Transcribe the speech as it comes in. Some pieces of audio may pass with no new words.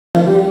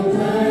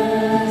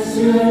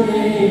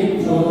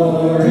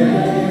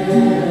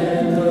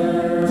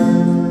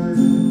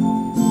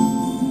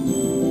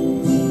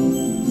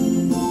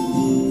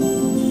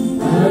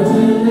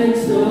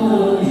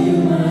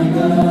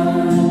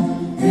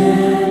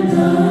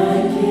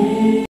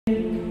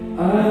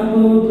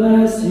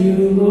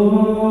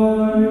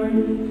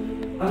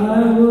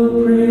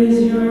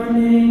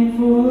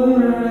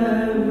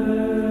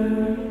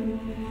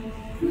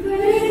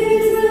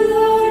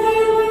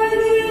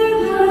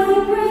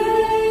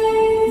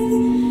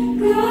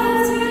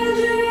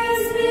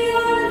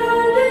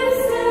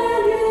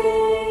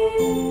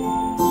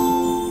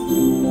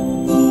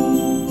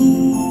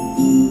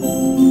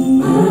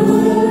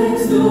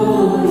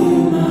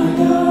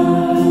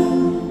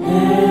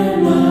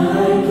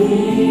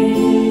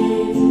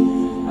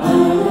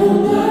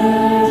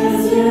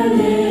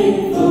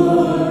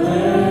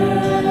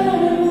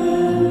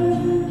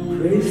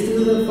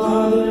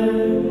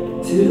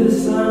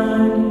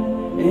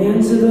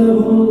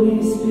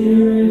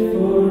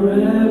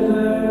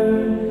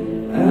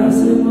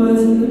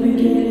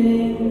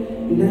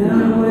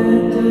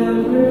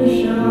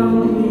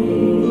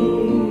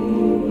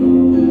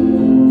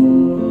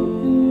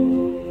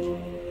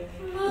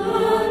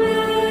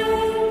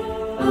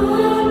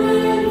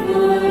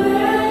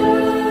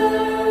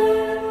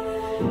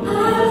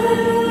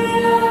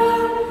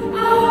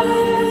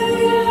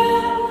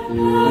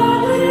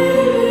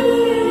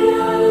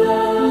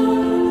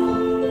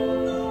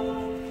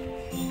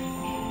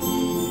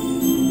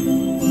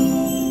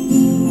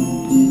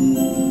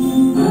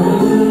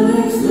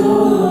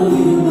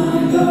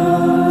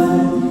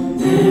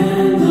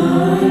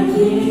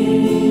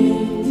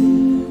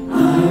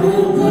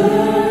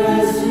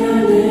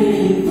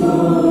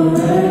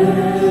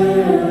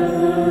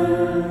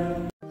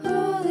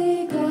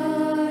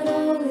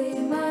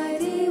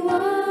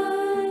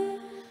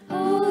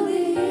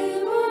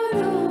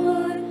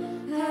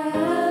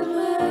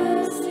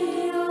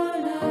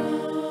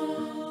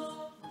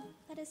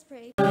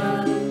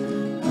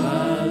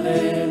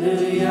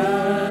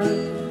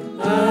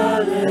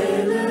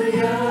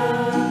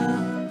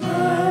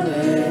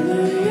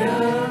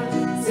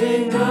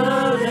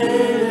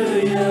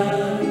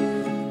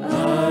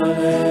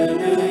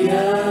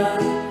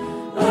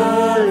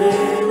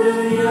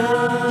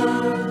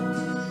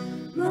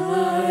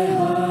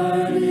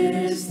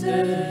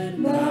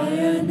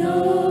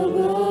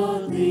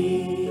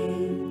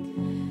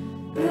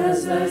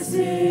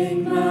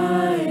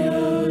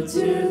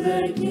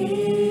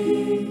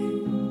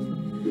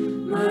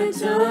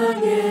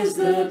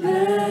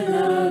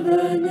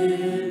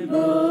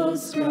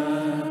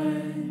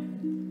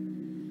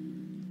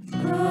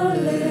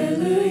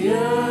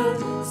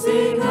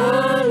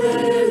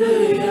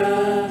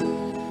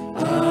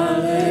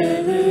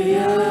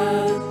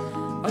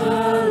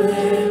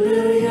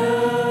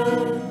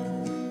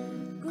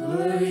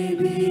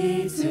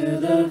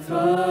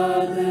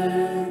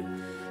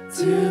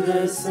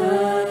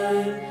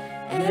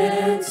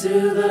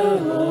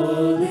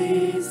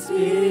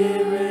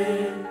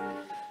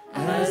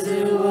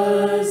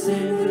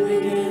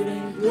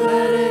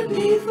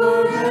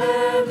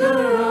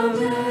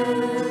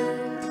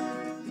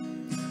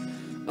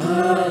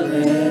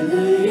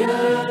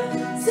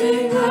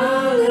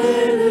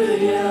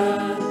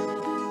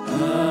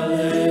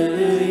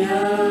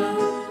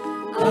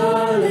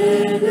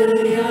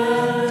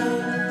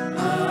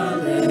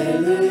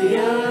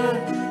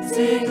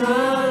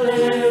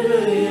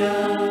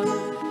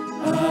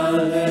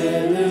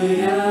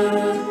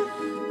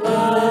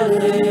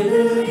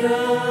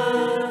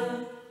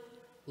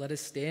Let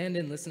us stand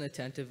and listen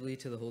attentively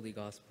to the Holy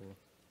Gospel.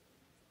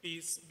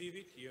 Peace be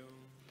with you.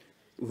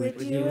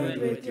 With you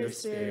and with your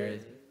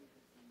spirit.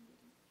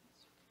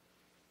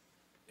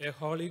 A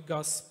holy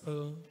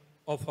gospel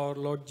of our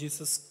Lord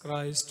Jesus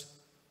Christ,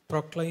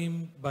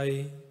 proclaimed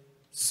by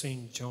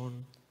Saint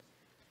John.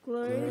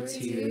 Glory to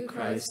you,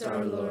 Christ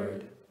our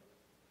Lord.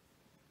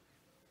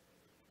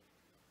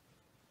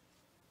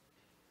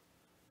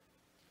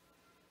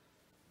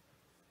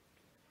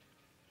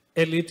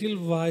 A little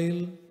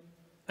while,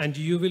 and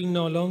you will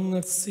no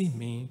longer see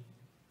me,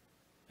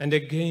 and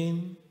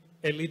again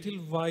a little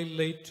while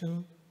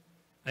later,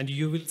 and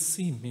you will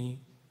see me.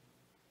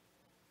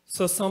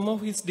 So some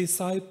of his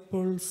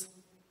disciples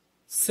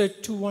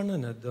said to one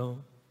another,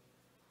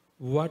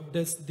 "What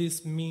does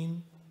this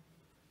mean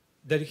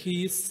that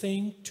he is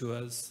saying to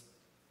us,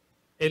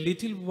 'A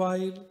little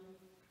while,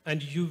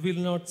 and you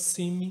will not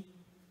see me,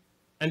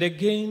 and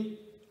again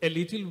a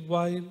little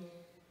while,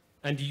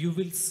 and you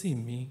will see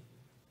me'?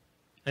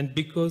 And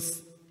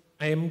because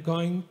I am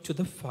going to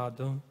the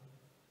Father."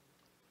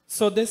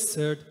 So they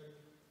said,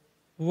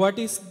 "What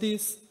is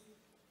this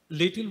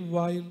little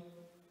while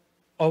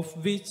of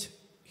which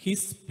he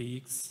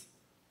speaks?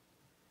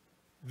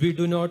 We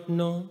do not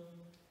know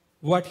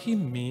what he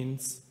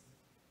means."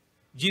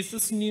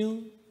 Jesus knew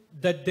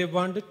that they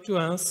wanted to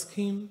ask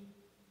him,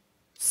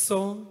 so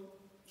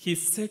he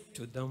said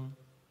to them,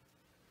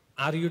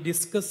 "Are you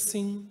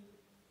discussing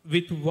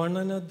with one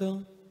another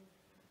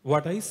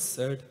what I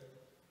said?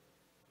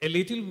 A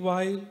little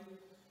while,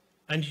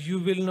 and you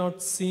will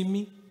not see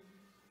me,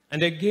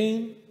 and again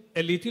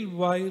a little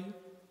while,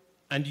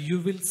 and you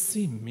will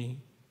see me.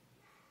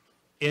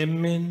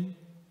 Amen,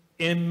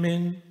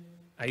 amen,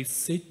 I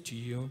say to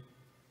you,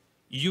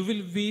 you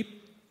will weep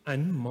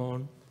and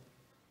mourn,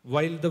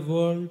 while the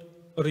world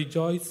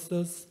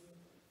rejoices.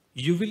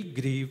 You will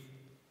grieve,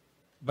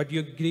 but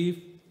your grief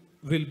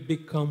will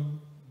become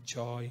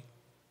joy.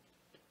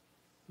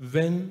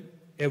 When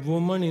a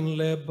woman in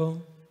labor,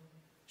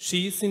 she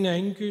is in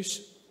anguish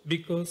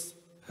because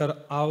her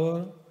hour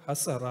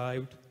has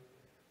arrived.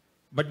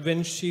 But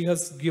when she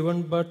has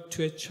given birth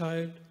to a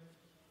child,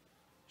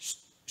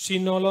 she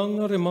no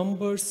longer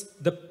remembers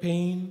the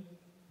pain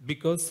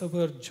because of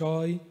her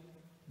joy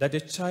that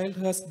a child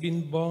has been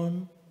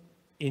born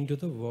into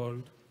the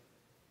world.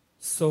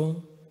 So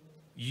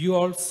you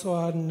also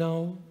are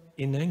now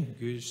in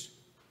anguish.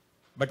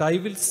 But I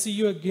will see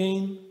you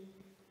again,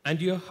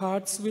 and your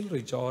hearts will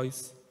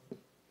rejoice,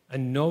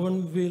 and no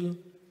one will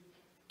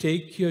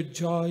take your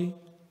joy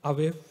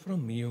away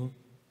from you.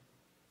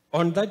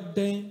 On that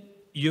day,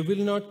 you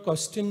will not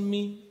question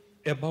me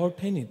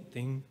about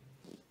anything.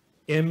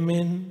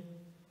 Amen,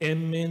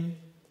 amen,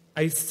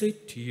 I say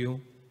to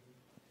you,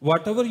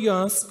 whatever you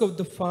ask of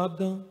the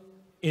Father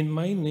in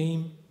my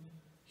name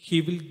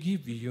he will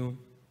give you.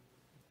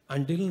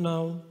 Until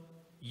now,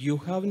 you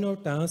have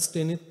not asked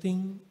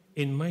anything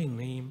in my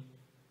name.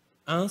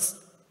 Ask,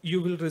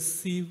 you will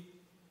receive,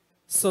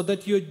 so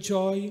that your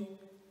joy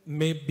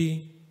may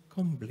be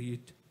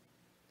complete.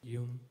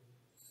 You.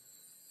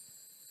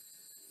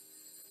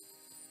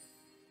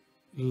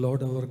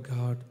 Lord our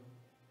God,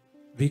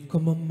 we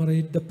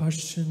commemorate the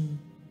passion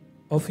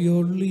of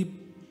your only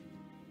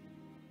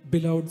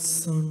beloved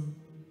Son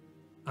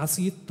as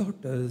he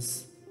taught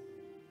us.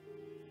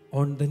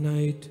 On the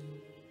night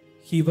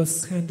he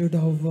was handed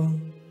over,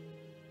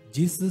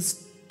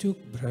 Jesus took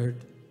bread.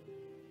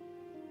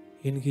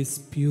 In his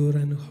pure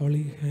and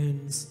holy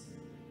hands,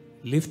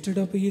 lifted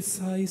up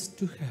his eyes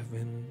to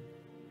heaven.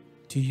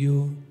 To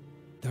you,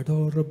 the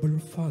adorable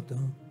Father,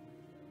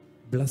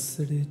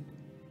 blessed it,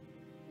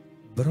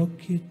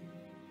 broke it,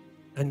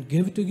 and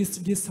gave to his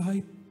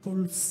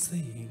disciples,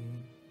 saying,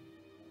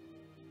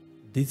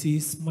 "This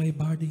is my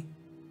body,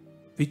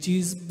 which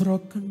is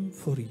broken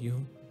for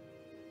you,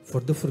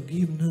 for the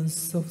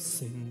forgiveness of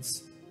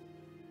sins.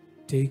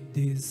 Take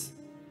this,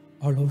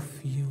 all of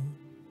you,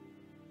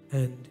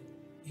 and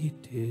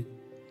eat it."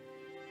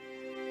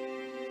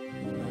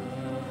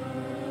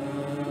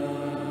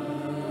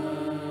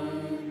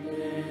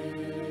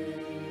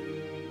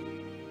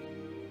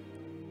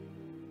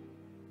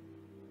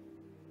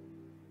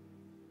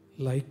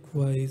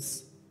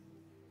 Likewise,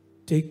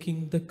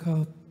 taking the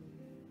cup,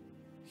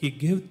 he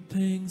gave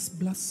thanks,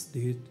 blessed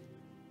it,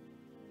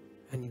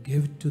 and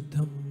gave to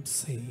them,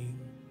 saying,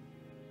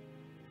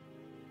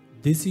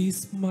 "This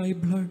is my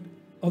blood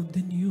of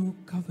the new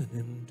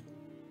covenant,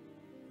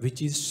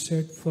 which is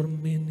shed for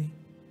many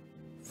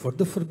for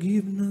the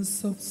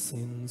forgiveness of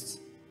sins.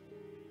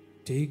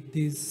 Take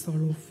this,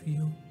 all of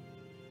you,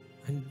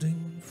 and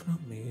drink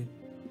from it."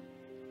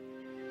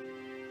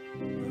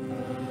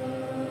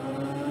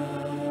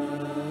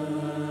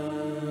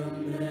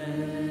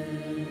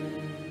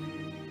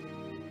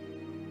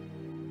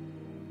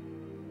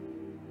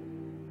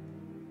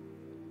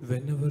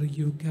 Whenever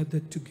you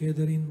gather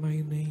together in my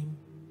name,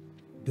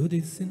 do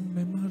this in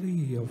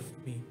memory of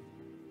me.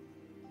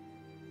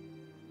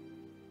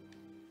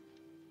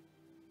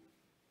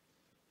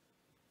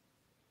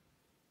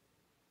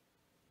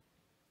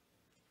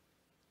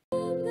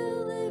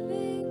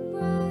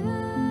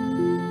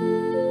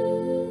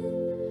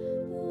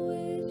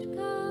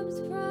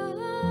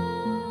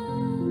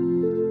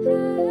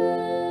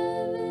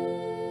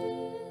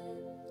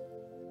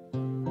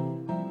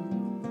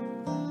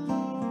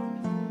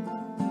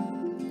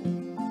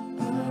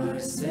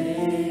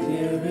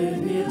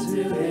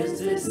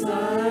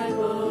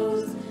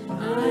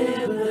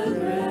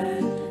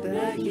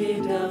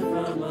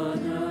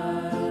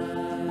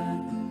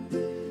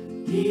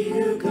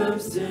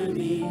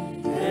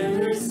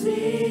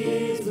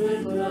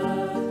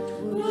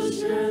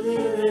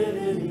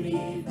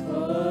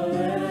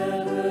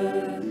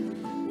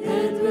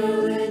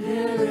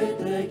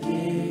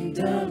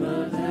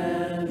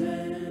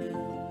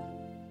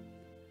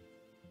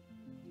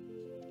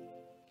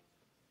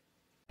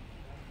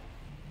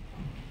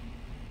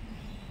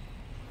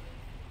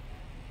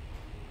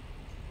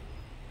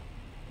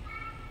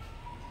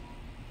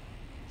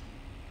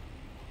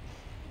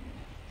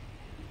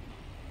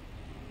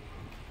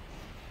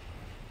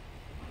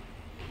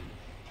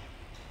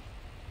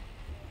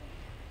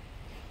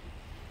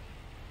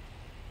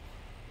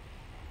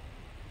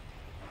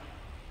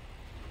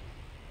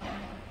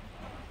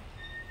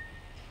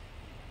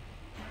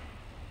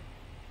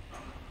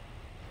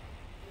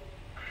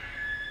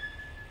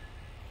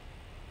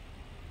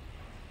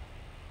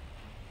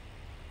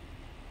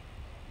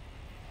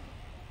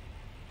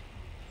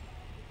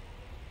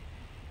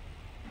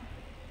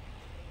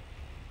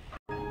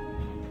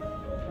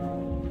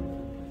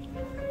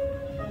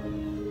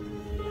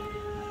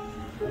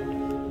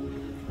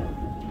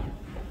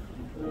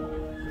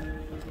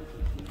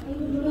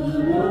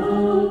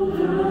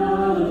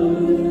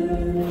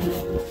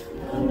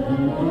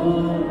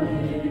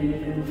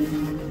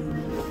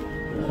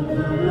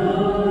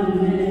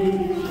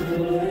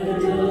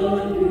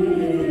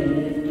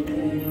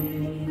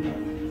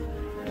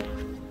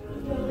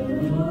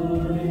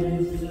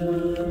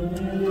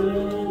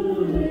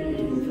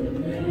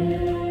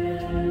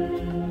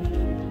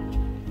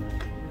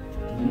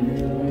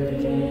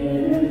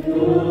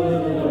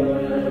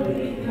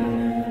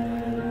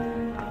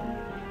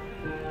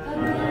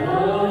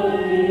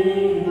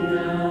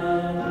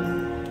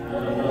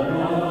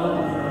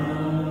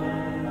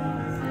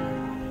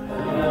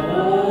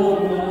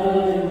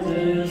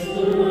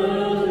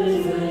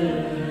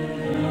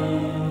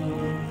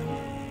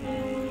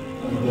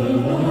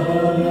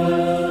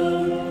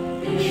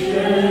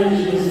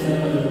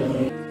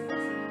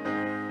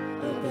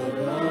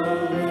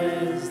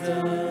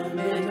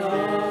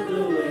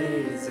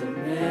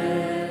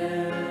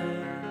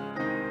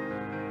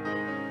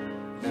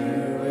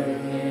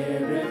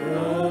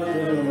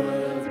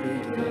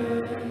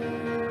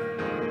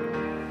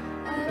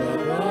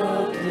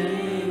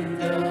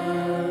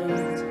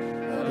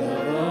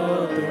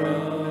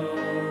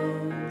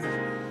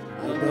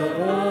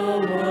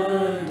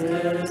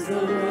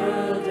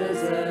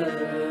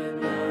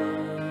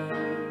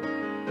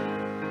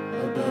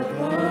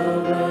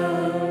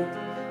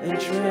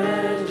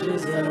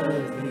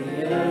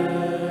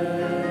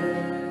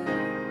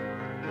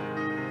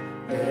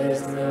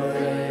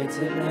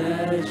 to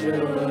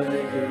measure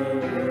what your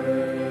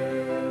word.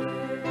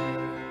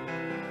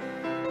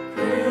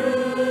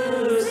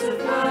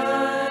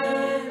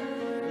 Crucified,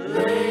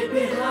 laid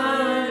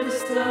behind a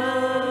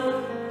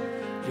stone,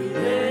 you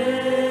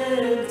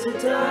lived to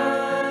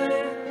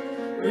die,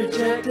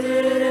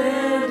 rejected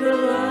and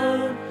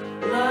alone,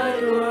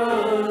 like a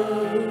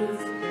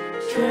rose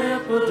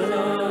trampled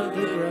on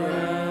the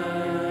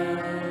ground.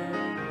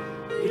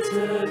 You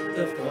took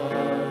the fall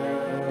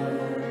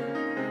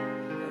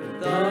and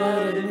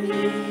thought of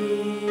me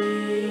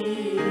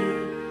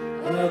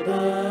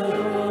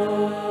above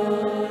all.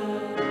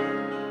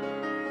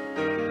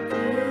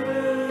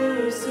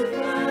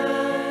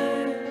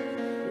 Crucified,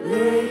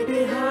 laid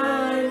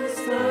behind the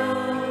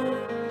stone,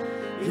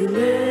 you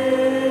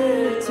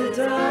lived to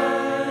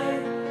die,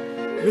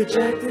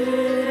 rejected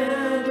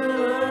and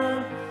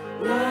alone,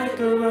 like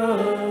a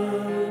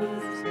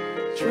rose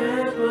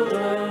trampled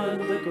on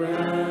the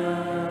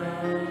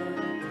ground.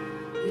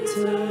 You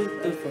took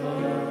the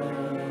fall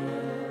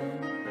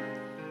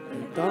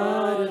and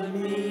thought of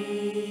me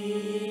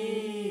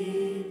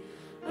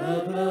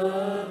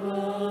above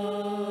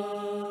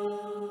all.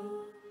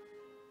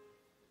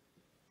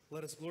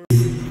 Let us glorify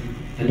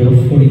and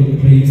offering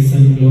praise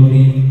and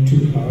glory to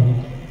God.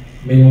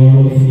 May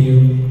all of you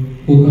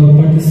who have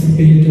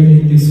participated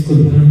in this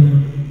Qurbana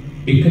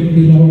become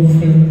beloved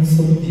friends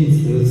of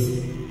Jesus,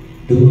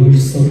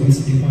 doers of His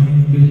divine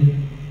will,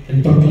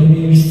 and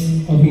proclaimers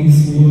of His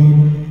word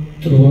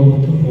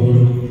throughout the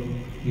world.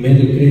 May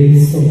the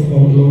grace of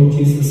our Lord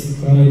Jesus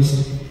Christ,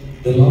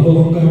 the love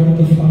of God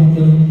the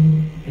Father,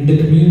 and the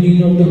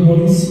communion of the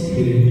Holy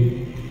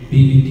Spirit be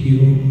with you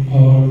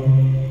all.